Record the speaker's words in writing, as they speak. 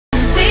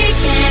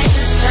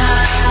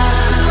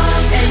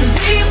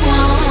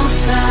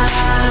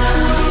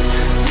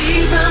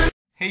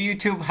Hey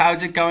YouTube,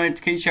 how's it going? It's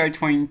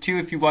KShard22.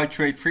 If you watched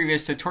my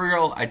previous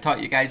tutorial, I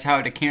taught you guys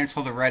how to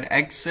cancel the red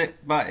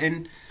exit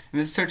button. In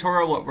this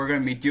tutorial, what we're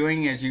going to be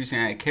doing is using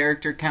a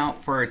character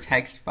count for a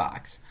text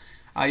box.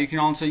 You can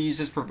also use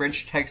this for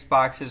rich text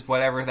boxes,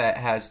 whatever that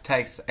has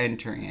text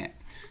entering it.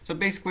 So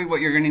basically what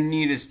you're going to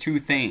need is two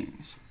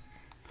things.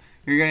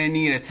 You're going to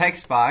need a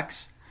text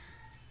box,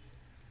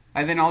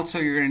 and then also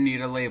you're going to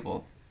need a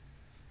label.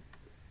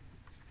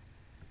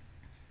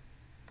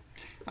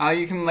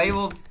 You can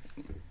label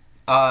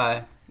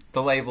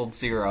the labeled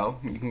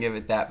 0. You can give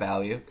it that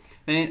value.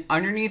 Then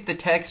underneath the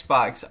text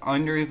box,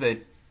 under the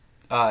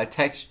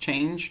text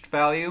changed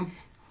value,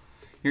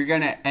 you're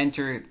going to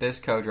enter this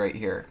code right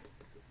here.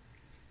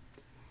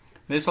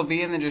 This will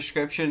be in the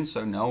description,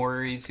 so no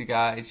worries, you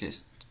guys.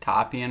 Just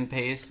copy and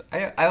paste.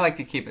 I like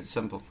to keep it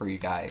simple for you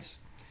guys.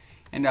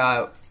 And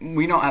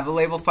we don't have the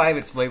label 5,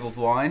 it's labeled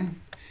 1.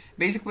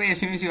 Basically, as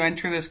soon as you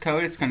enter this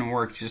code, it's going to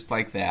work just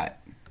like that.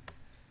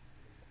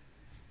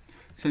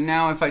 So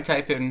now if I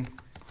type in,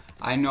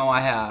 I know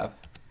I have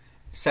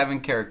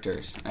 7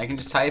 characters. I can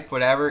just type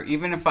whatever.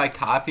 Even if I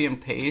copy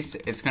and paste,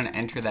 it's going to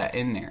enter that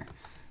in there.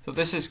 So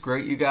this is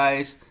great, you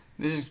guys.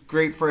 This is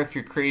great for if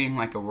you're creating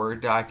like a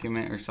Word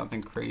document or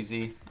something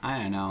crazy. I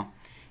don't know.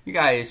 You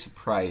guys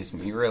surprise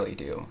me, you really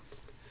do.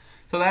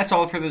 So that's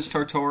all for this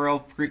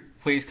tutorial.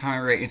 Please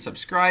comment, rate, and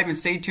subscribe, and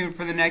stay tuned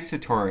for the next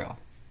tutorial.